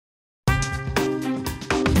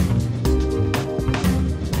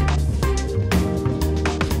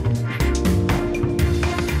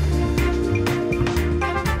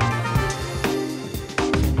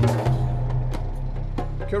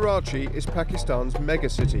Karachi is Pakistan's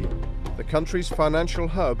megacity, the country's financial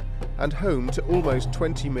hub and home to almost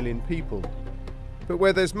 20 million people. But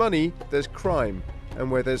where there's money, there's crime,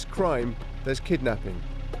 and where there's crime, there's kidnapping.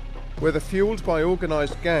 Whether fueled by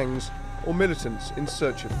organised gangs or militants in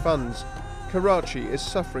search of funds, Karachi is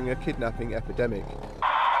suffering a kidnapping epidemic.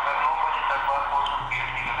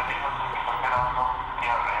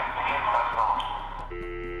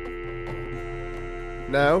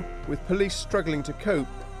 Now, with police struggling to cope,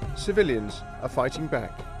 civilians are fighting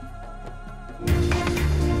back.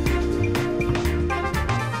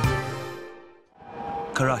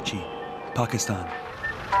 Karachi, Pakistan.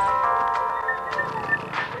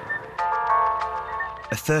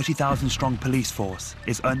 A 30,000-strong police force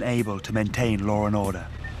is unable to maintain law and order.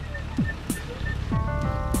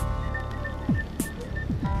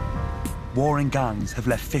 Warring gangs have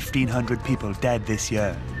left 1,500 people dead this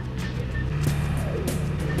year.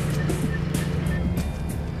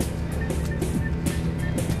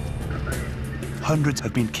 Hundreds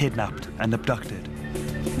have been kidnapped and abducted.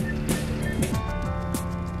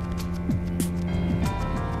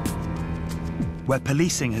 Where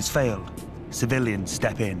policing has failed, civilians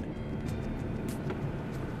step in.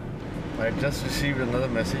 I just received another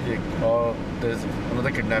message, there's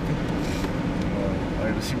another kidnapping. I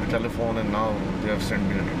received a telephone and now they have sent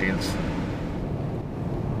me the details.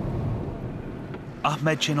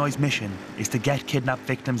 Ahmed Chinoy's mission is to get kidnapped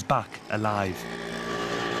victims back alive.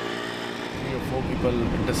 3 or 4 people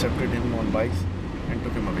intercepted him on bikes and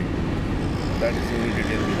took him away. That is the only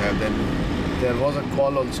detail we have. Then there was a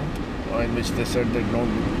call also in which they said that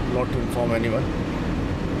not to inform anyone,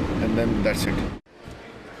 and then that's it.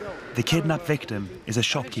 The kidnapped victim is a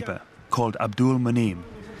shopkeeper called Abdul Muneem.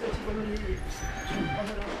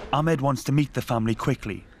 Ahmed wants to meet the family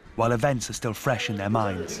quickly while events are still fresh in their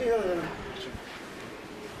minds.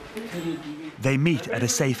 They meet at a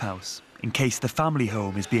safe house in case the family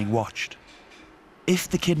home is being watched. If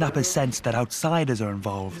the kidnappers sense that outsiders are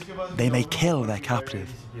involved, they may kill their captive.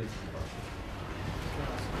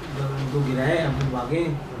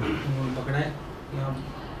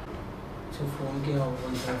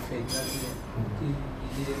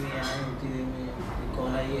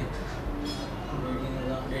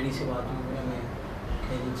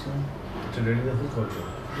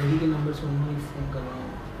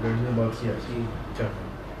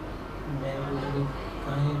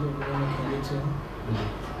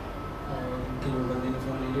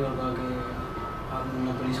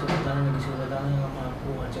 Police को बताना मैं किसी को बताना है हम आपको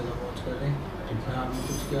हर जगह पहुंच कर रहे हैं आपने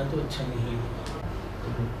कुछ किया तो अच्छा नहीं है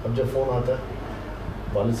अब जब फ़ोन आता है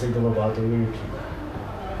वालिद से एक दफ़ा बात हो गई ठीक है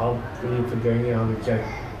आप फिर कहेंगे यहाँ पे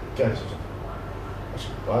क्या सोचा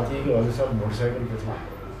बात ये कि वालिद साहब मोटरसाइकिल पे थे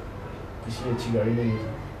किसी अच्छी गाड़ी में नहीं थी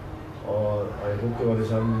और आई होप के वालिद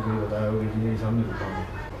साहब ने मुझे बताया होगा कि ये सामने दुकान है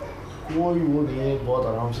कोई वो नहीं है बहुत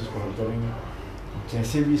आराम से इसको हल करेंगे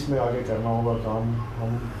जैसे भी इसमें आगे करना होगा काम हम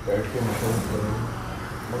बैठ के मशवरा करेंगे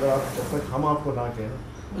मगर आप जब तक हम आपको ना कहें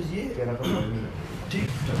बस ये कहना तो नहीं है ठीक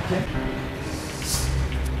है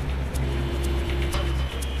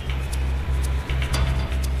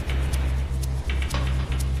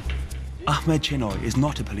Ahmed Chinoy is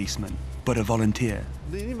not a policeman, but a volunteer.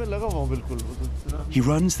 He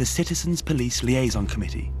runs the Citizens Police Liaison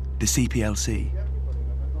Committee, the CPLC.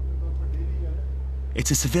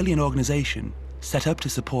 It's a civilian organisation set up to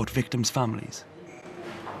support victims' families.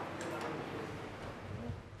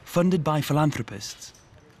 Funded by philanthropists,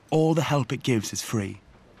 all the help it gives is free.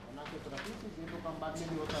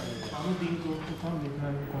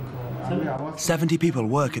 70 people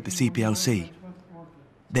work at the CPLC.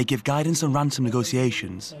 They give guidance on ransom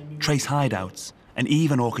negotiations, trace hideouts, and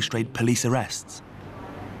even orchestrate police arrests.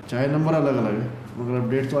 चाहे number अलग-अलग है, मगर अब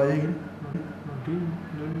date तो आ जाएगी।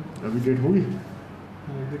 अभी date होगी?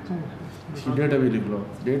 इसकी डेट अभी लिख लो।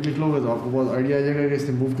 डेट लिख लोगे तो आपको बहुत आइडिया आ जाएगा कि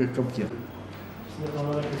इसने मूव कब किया।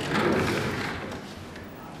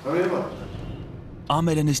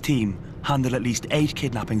 Ahmed and his team handle at least 8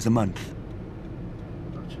 kidnappings a month.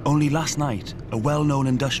 Only last night, a well-known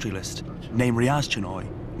industrialist named Riaz Chinoy,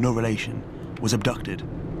 no relation, was abducted.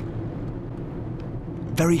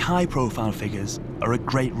 Very high-profile figures are at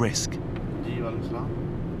great risk.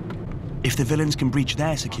 If the villains can breach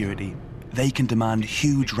their security, they can demand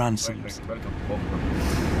huge ransoms.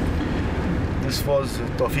 This was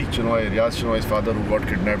Tawfiq Chinoy, Riaz Chinoy's father, who got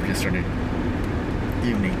kidnapped yesterday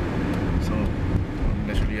evening. So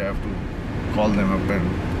naturally I have to call them up and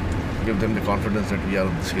give them the confidence that we are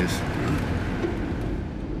on this case.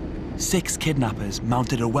 6 kidnappers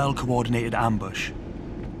mounted a well-coordinated ambush.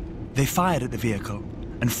 They fired at the vehicle,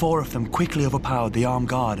 and 4 of them quickly overpowered the armed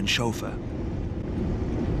guard and chauffeur.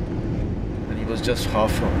 And he was just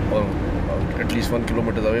half or at least 1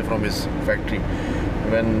 kilometer away from his factory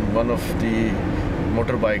when one of the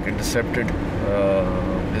motorbike intercepted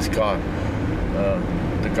his car.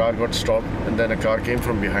 The car got stopped and then a car came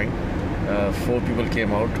from behind. 4 people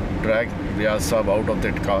came out, dragged Riaz Saab out of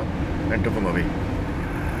that car and took him away.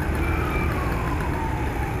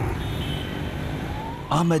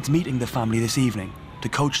 Ahmed's meeting the family this evening to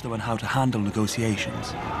coach them on how to handle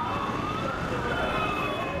negotiations.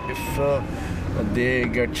 If they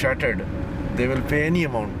get shattered, they will pay any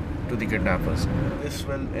amount to the kidnappers. This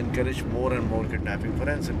will encourage more and more kidnapping for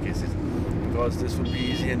ransom cases because this will be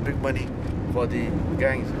easy and big money for the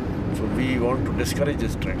gangs. So we want to discourage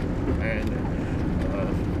this trend. And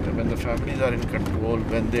when the families are in control,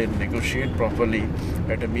 when they negotiate properly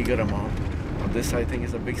at a meager amount, this I think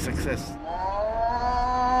is a big success.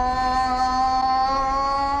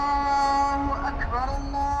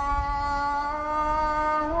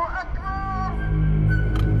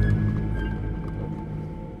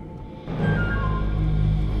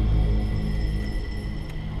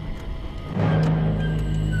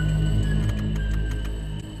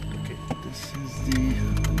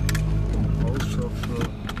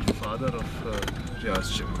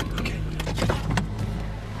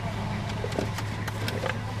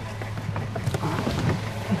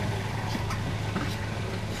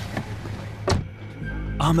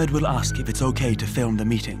 Ahmed will ask if it's okay to film the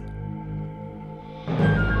meeting.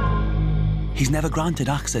 He's never granted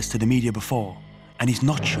access to the media before, and he's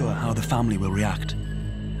not sure how the family will react.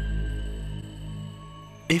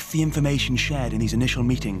 If the information shared in these initial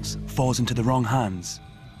meetings falls into the wrong hands,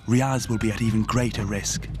 Riaz will be at even greater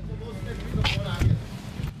risk.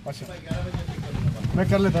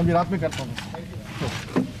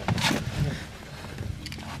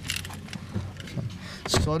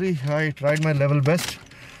 Sorry, I tried my level best,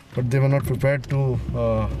 but they were not prepared to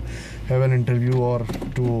have an interview or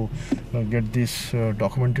to get this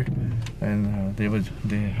documented, and they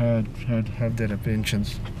had their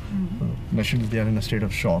apprehensions. Naturally, they are in a state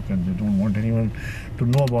of shock, and they don't want anyone to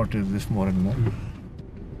know about this more and more.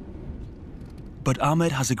 But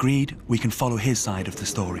Ahmed has agreed we can follow his side of the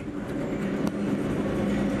story.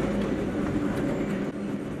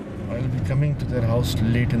 I'll be coming to their house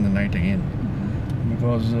late in the night again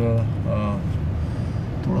because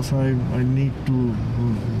I need to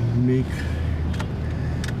make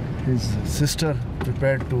his sister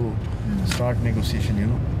prepared to start negotiation, you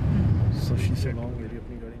know. So she said,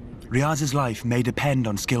 Riaz's life may depend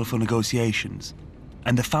on skillful negotiations,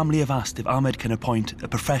 and the family have asked if Ahmed can appoint a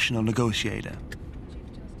professional negotiator.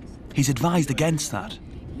 He's advised against that.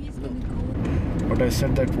 But I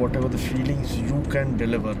said that whatever the feelings you can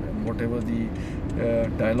deliver, whatever the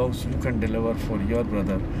dialogues you can deliver for your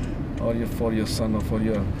brother, or for your son, or for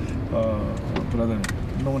your brother,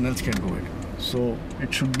 no one else can do it. So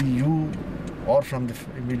it should be you or from the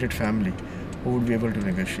immediate family who would be able to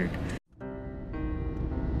negotiate.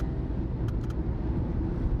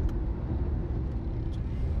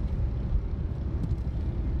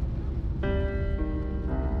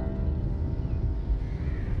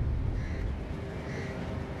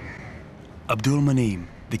 Abdul Maneem,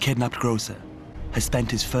 the kidnapped grocer, has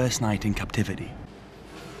spent his first night in captivity.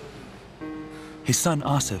 His son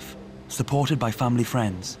Asif, supported by family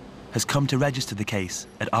friends, has come to register the case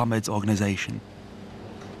at Ahmed's organization.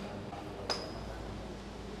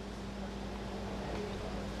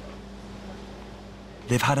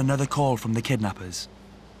 They've had another call from the kidnappers.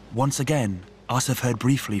 Once again, Asif heard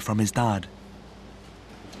briefly from his dad.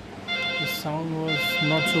 The sound was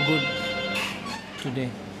not so good today.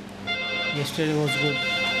 Yesterday was good.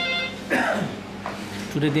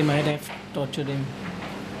 Today they might have tortured him.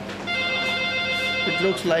 It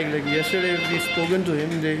looks like yesterday we spoken to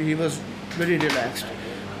him, he was very relaxed.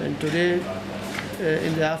 And today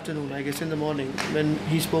in the afternoon, I guess in the morning, when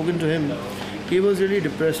he spoken to him, he was really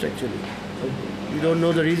depressed actually. We don't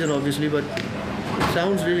know the reason obviously, but it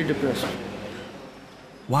sounds really depressed.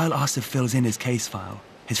 While Asif fills in his case file,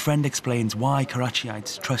 his friend explains why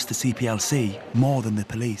Karachiites trust the CPLC more than the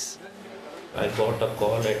police. I got a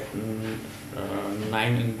call at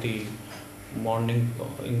 9 in the morning,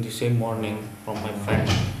 in the same morning, from my friend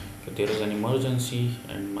that there is an emergency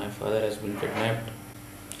and my father has been kidnapped.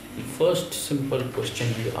 The first simple question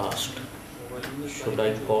he asked, should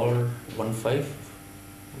I call 15,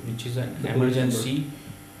 which is an emergency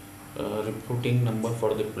reporting number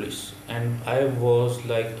for the police? And I was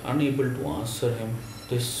unable to answer him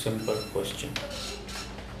this simple question.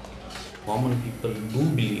 Common people do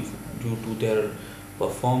believe, due to their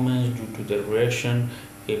performance, due to their reaction,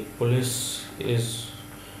 a police is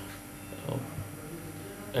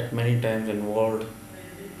at many times involved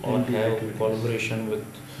or have collaboration with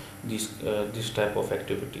this type of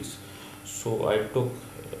activities. So I took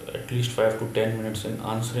at least 5 to 10 minutes in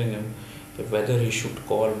answering him whether he should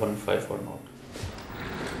call 15 or not.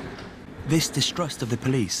 This distrust of the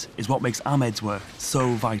police is what makes Ahmed's work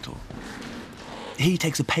so vital. He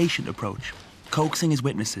takes a patient approach, coaxing his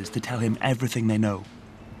witnesses to tell him everything they know.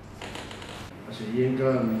 ये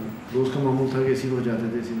इनका रोज का मामूल था कि इसी को जाते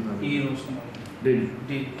थे इसी बता ये रोज का मामूल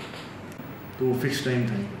डेली तो वो फिक्स टाइम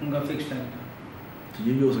था उनका फिक्स टाइम था तो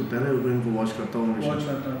ये भी हो सकता है ना मैं इनको वॉच करता हूँ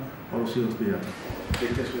और उसी वक्त पे जाता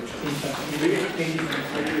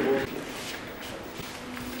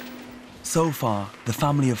So far, the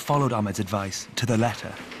family have followed Ahmed's advice to the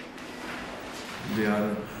letter. They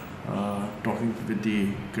are talking with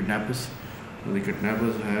the kidnappers. The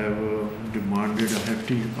kidnappers have demanded a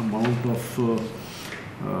hefty amount of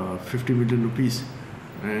 50 million rupees,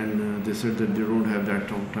 and they said that they don't have that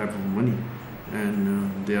type of money,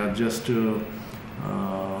 and they are just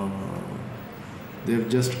they have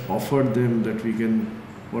just offered them that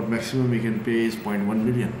what maximum we can pay is 0.1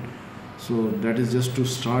 million. So that is just to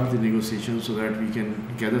start the negotiation so that we can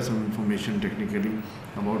gather some information technically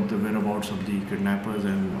about the whereabouts of the kidnappers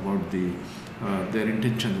and about their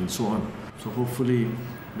intentions and so on. So hopefully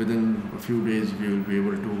within a few days we will be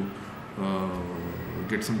able to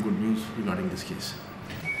get some good news regarding this case.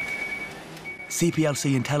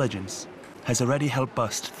 CPLC intelligence has already helped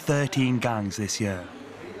bust 13 gangs this year.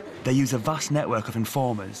 They use a vast network of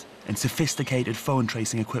informers and sophisticated phone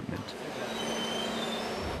tracing equipment.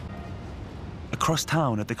 Across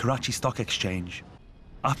town at the Karachi Stock Exchange,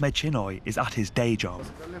 Ahmed Chinoy is at his day job.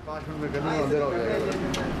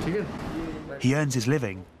 He earns his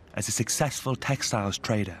living as a successful textiles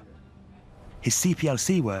trader. His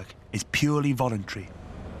CPLC work is purely voluntary.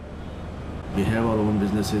 We have our own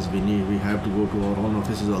businesses, we have to go to our own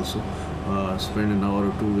offices also, spend an hour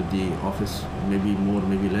or two with the office, maybe more,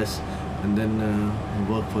 maybe less, and then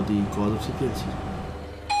work for the cause of CPLC.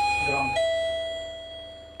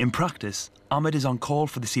 In practice, Ahmed is on call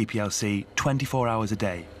for the CPLC 24 hours a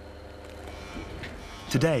day.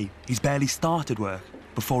 Today, he's barely started work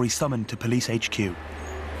before he's summoned to police HQ.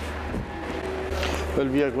 Well,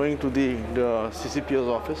 we are going to the CCPO's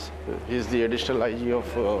office. He's the additional IG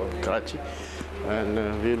of Karachi,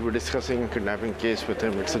 and we will be discussing a kidnapping case with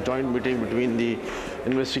him. It's a joint meeting between the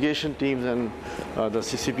investigation teams and the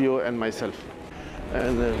CCPO and myself.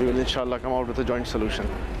 And we will inshallah come out with a joint solution.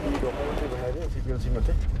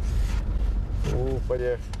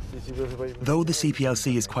 Though the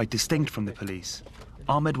CPLC is quite distinct from the police,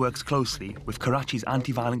 Ahmed works closely with Karachi's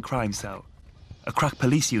anti-violent crime cell, a crack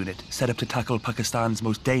police unit set up to tackle Pakistan's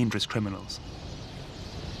most dangerous criminals.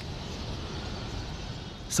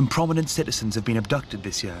 Some prominent citizens have been abducted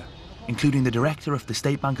this year, including the director of the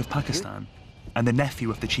State Bank of Pakistan and the nephew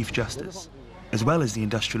of the Chief Justice, as well as the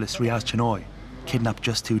industrialist Riaz Chinoy, kidnapped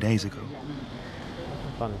just 2 days ago.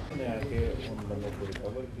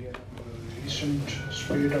 Recent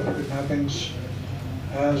spate of kidnappings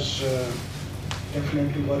has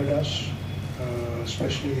definitely worried us,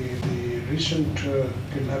 especially the recent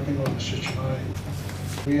kidnapping of Mr. Chinoy.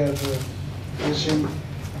 We are facing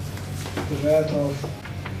the wrath of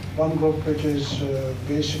one group which is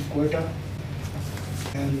based in Quetta,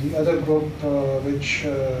 and the other group which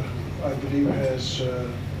I believe has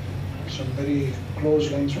some very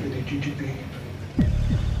close links with the TTP.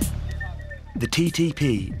 The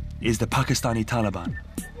TTP is the Pakistani Taliban.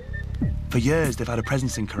 For years they've had a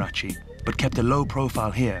presence in Karachi, but kept a low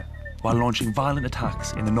profile here while launching violent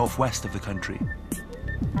attacks in the northwest of the country.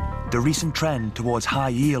 The recent trend towards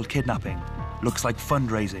high-yield kidnapping looks like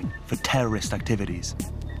fundraising for terrorist activities.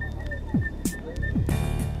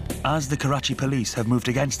 As the Karachi police have moved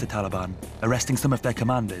against the Taliban, arresting some of their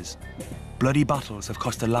commanders, bloody battles have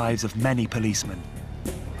cost the lives of many policemen.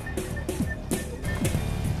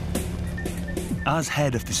 As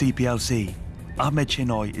head of the CPLC, Ahmed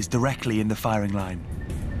Chinoy is directly in the firing line.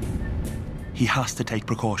 He has to take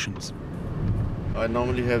precautions. I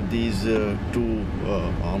normally have these two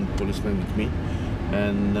armed policemen with me,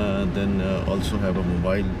 and then also have a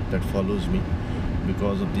mobile that follows me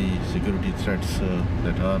because of the security threats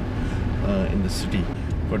that are in the city,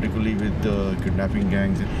 particularly with the kidnapping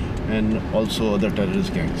gangs and also other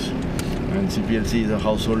terrorist gangs. And CPLC is a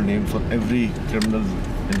household name for every criminal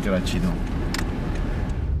in Karachi now.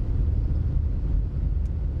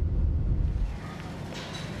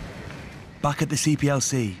 Back at the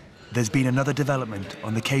CPLC, there's been another development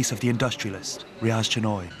on the case of the industrialist, Riaz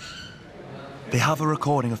Chinoy. They have a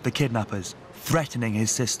recording of the kidnappers threatening his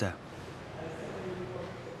sister.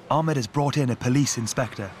 Ahmed has brought in a police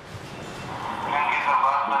inspector.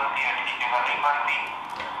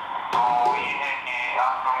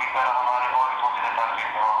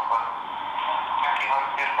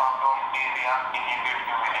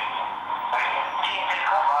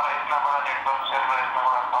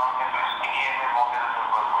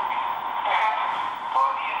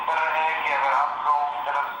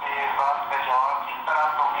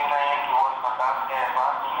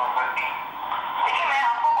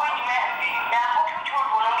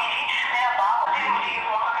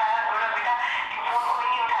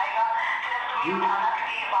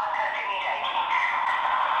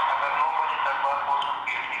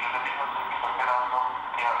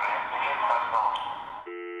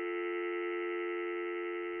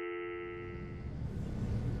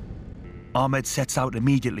 Ahmed sets out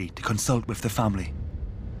immediately to consult with the family.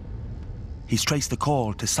 He's traced the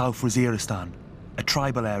call to South Waziristan, a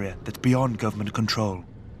tribal area that's beyond government control.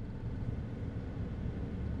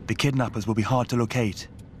 The kidnappers will be hard to locate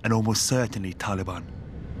and almost certainly Taliban.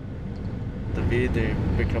 The way they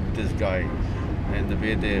picked up this guy and the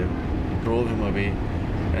way they drove him away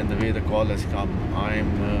and the way the call has come, I'm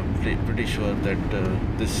pretty sure that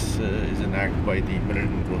this is an act by the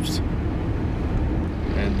militant groups.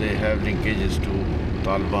 And they have linkages to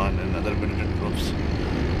Taliban and other militant groups.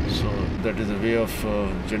 So that is a way of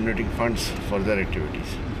generating funds for their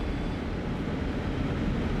activities.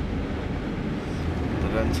 The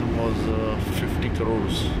ransom was 50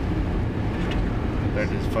 crores.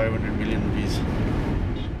 That is 500 million rupees.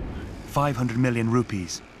 500 million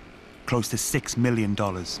rupees, close to $6 million.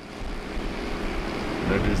 That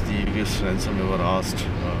is the biggest ransom ever asked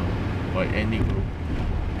by any group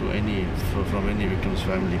to from any victim's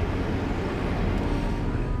family.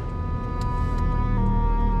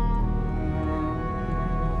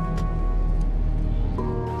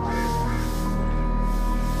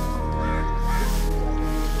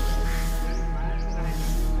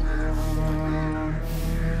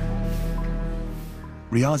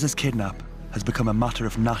 Riaz's kidnap has become a matter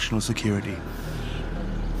of national security.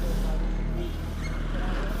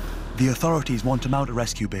 The authorities want to mount a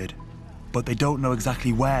rescue bid, but they don't know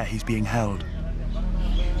exactly where he's being held.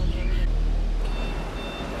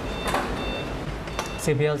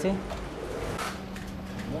 CPLC?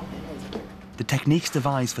 The techniques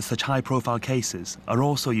devised for such high-profile cases are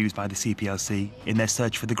also used by the CPLC in their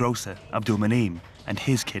search for the grocer, Abdul Maneem, and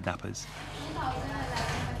his kidnappers.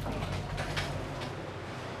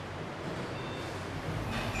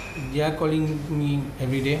 They are calling me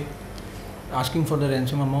every day, asking for the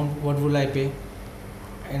ransom amount, what will I pay?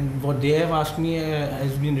 And what they have asked me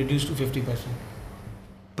has been reduced to 50%.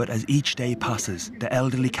 But as each day passes, the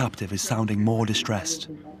elderly captive is sounding more distressed.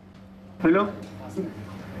 Hello?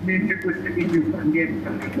 Lady,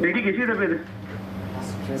 कैसी तबीयत है?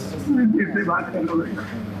 इससे बात कर लो बेटा.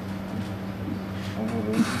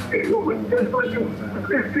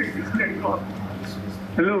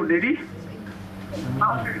 Hello, Daddy?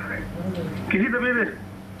 कैसी तबीयत है?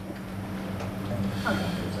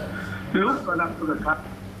 Hello?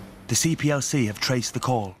 The CPLC have traced the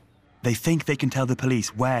call. They think they can tell the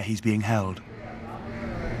police where he's being held.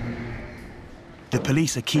 The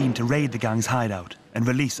police are keen to raid the gang's hideout and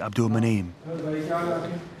release Abdul Maneem.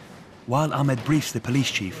 While Ahmed briefs the police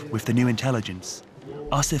chief with the new intelligence,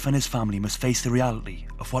 Asif and his family must face the reality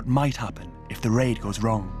of what might happen if the raid goes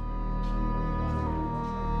wrong.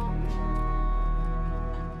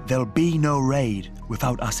 There'll be no raid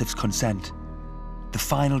without Asif's consent. The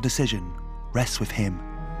final decision rests with him.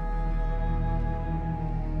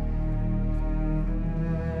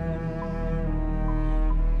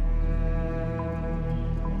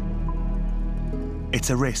 It's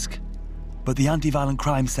a risk, but the anti-violent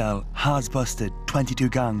crime cell has busted 22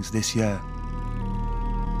 gangs this year.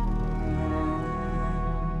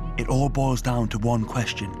 It all boils down to one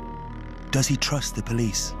question. Does he trust the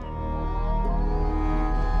police?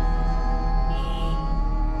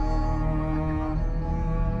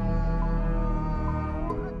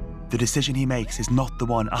 The decision he makes is not the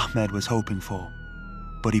one Ahmed was hoping for,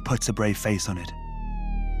 but he puts a brave face on it.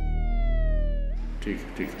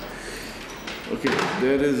 Okay,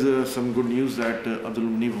 there is some good news that Abdul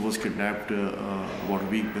Maneem, who was kidnapped about a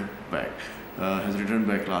week back, has returned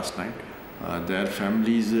back last night. Their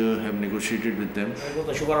families have negotiated with them.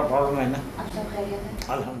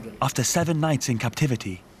 After 7 nights in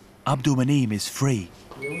captivity, Abdul Maneem is free.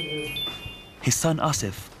 His son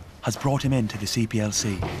Asif has brought him into the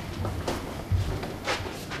CPLC.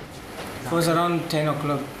 It was around 10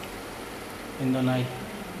 o'clock in the night.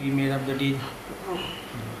 We made up the deal.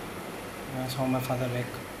 I saw my father back.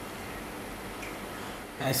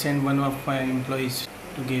 I sent one of my employees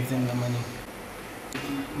to give them the money.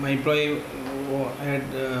 My employee had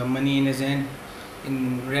money in his hand,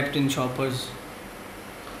 wrapped in choppers.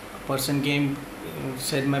 Person came,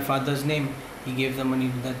 said my father's name. He gave the money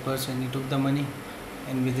to that person. He took the money,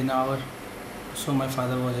 and within an hour, so my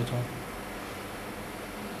father was at home.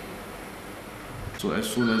 So as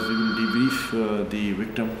soon as we will debrief the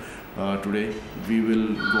victim today, we will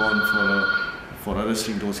go on for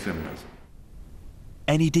arresting those criminals.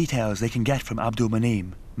 Any details they can get from Abdul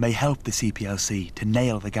Maneem may help the CPLC to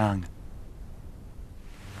nail the gang.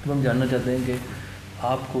 हम जानना चाहते हैं कि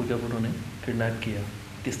आपको जब उन्होंने kidnap किया,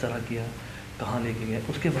 किस तरह किया, कहाँ लेके गए,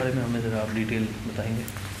 उसके बारे में हमें ज़रा आप डिटेल बताएंगे।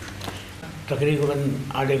 तकरीबन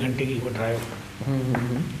आधे घंटे की वो ड्राइव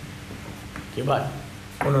के बाद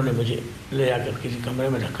उन्होंने मुझे ले जाकर किसी कमरे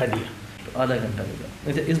में धक्का दिया। तो आधा घंटा लगा।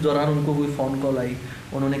 इस दौरान उनको कोई फ़ोन कॉल आई,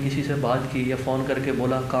 उन्होंने किसी से बात की या फ़ोन करके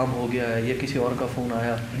बोला काम हो गया है, या किसी और का फ़ोन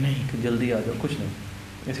आया नहीं कि जल्दी आ जाओ? कुछ नहीं।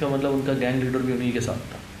 इसका मतलब उनका गैंग लीडर भी उन्हीं के साथ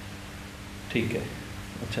था। ठीक है,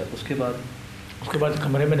 अच्छा उसके बाद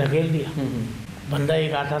कमरे में धकेल दिया। बंदा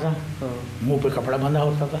एक आता था, मुंह पे कपड़ा बंधा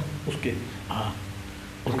होता था उसके। हाँ,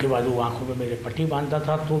 उसके बाद वो आंखों पे मेरे पट्टी बांधता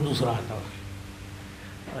था, तो दूसरा आता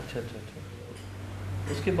था। अच्छा।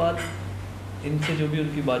 उसके बाद इनसे जो भी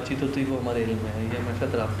उनकी बातचीत होती वो हमारे इल्म में है, ये हमेशा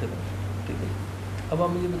रास्ते में। ठीक है, अब आप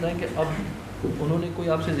मुझे बताएं कि अब उन्होंने कोई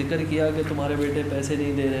आपसे जिक्र किया कि तुम्हारे बेटे पैसे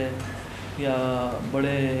नहीं दे रहे या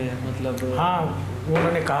बड़े मतलब? हाँ,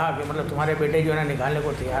 उन्होंने कहा कि मतलब तुम्हारे बेटे जो है निकालने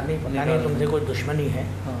को तैयार नहीं, पता नहीं तुमसे कोई दुश्मनी है।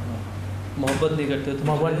 हाँ, मोहब्बत नहीं करते,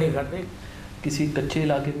 मोहब्बत नहीं करते। किसी कच्चे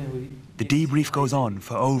इलाके में हुई। The debrief goes on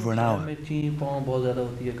for over an hour. में चीं-पॉं बहुत ज़्यादा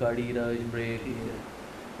होती है, गाड़ी रश ब्रेक।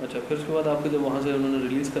 अच्छा, फिर उसके बाद आपको जब वहाँ से उन्होंने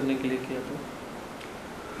रिलीज़ करने के लिए किया तो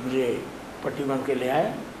मुझे पट्टी बांध के ले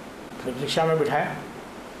आया, फिर रिक्शा में बिठाया।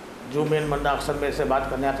 जो मेन बंदा अक्सर मेरे से बात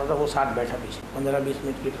करने आता था वो साथ बैठा पीछे। 15-20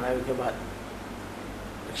 मिनट की ड्राइव के बाद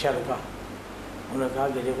रिक्शा रुका। उन्होंने कहा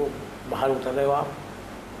कि देखो बाहर उतर रहे हो आप,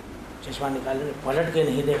 चश्मा निकालने, पलट के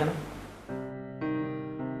नहीं देखना।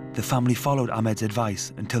 The family followed Ahmed's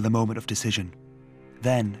advice until the moment of decision.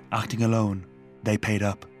 Then, acting alone, they paid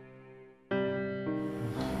up.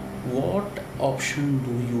 What option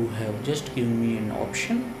do you have? Just give me an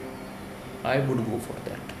option. I would go for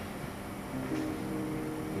that.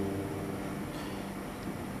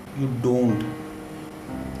 You don't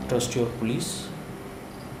trust your police.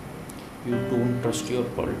 You don't trust your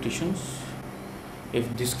politicians.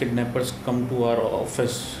 If these kidnappers come to our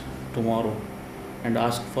office tomorrow and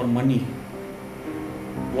ask for money,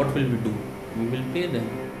 what will we do? We will pay them.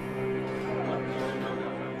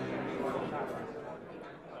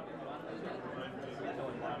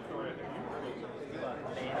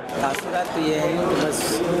 तासुरात तो ये है कि बस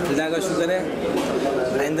खुदा का शुक्र है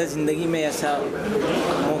आइंदा ज़िंदगी में ऐसा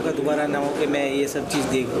मौका दोबारा ना हो कि मैं ये सब चीज़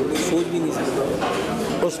देखूं, सोच भी नहीं सकता।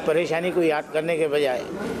 उस परेशानी को याद करने के बजाय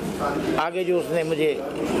आगे जो उसने मुझे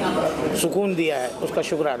सुकून दिया है उसका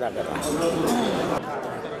शुक्र अदा कर रहा हूं।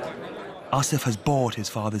 Asif has bought his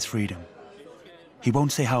father's freedom. He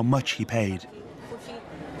won't say how much he paid.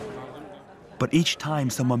 But each time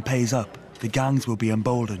someone pays up, the gangs will be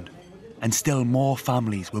emboldened, and still more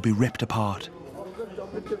families will be ripped apart.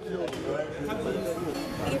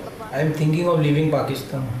 I'm thinking of leaving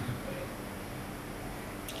Pakistan.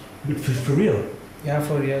 But for real? Yeah,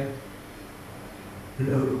 for real.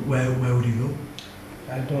 Where would you go?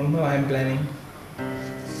 I don't know, I'm planning.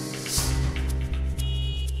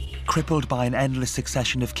 Crippled by an endless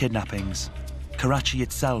succession of kidnappings, Karachi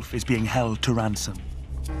itself is being held to ransom.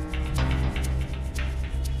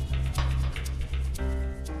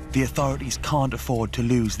 The authorities can't afford to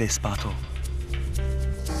lose this battle.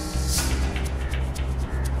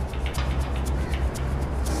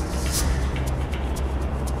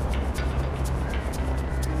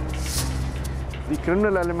 The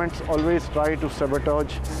criminal elements always try to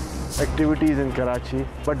sabotage activities in Karachi,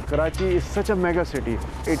 but Karachi is such a mega city.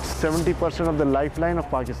 It's 70% of the lifeline of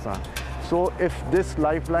Pakistan. So if this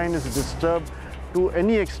lifeline is disturbed to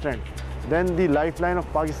any extent, then the lifeline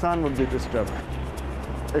of Pakistan would be disturbed.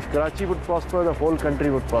 If Karachi would prosper, the whole country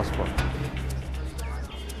would prosper.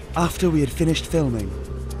 After we had finished filming,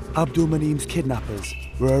 Abdul Maneem's kidnappers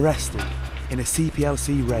were arrested in a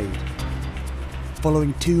CPLC raid.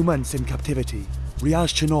 Following 2 months in captivity,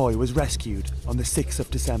 Riaz Chinoy was rescued on the 6th of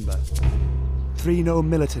December. 3 known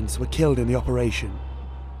militants were killed in the operation.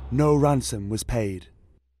 No ransom was paid.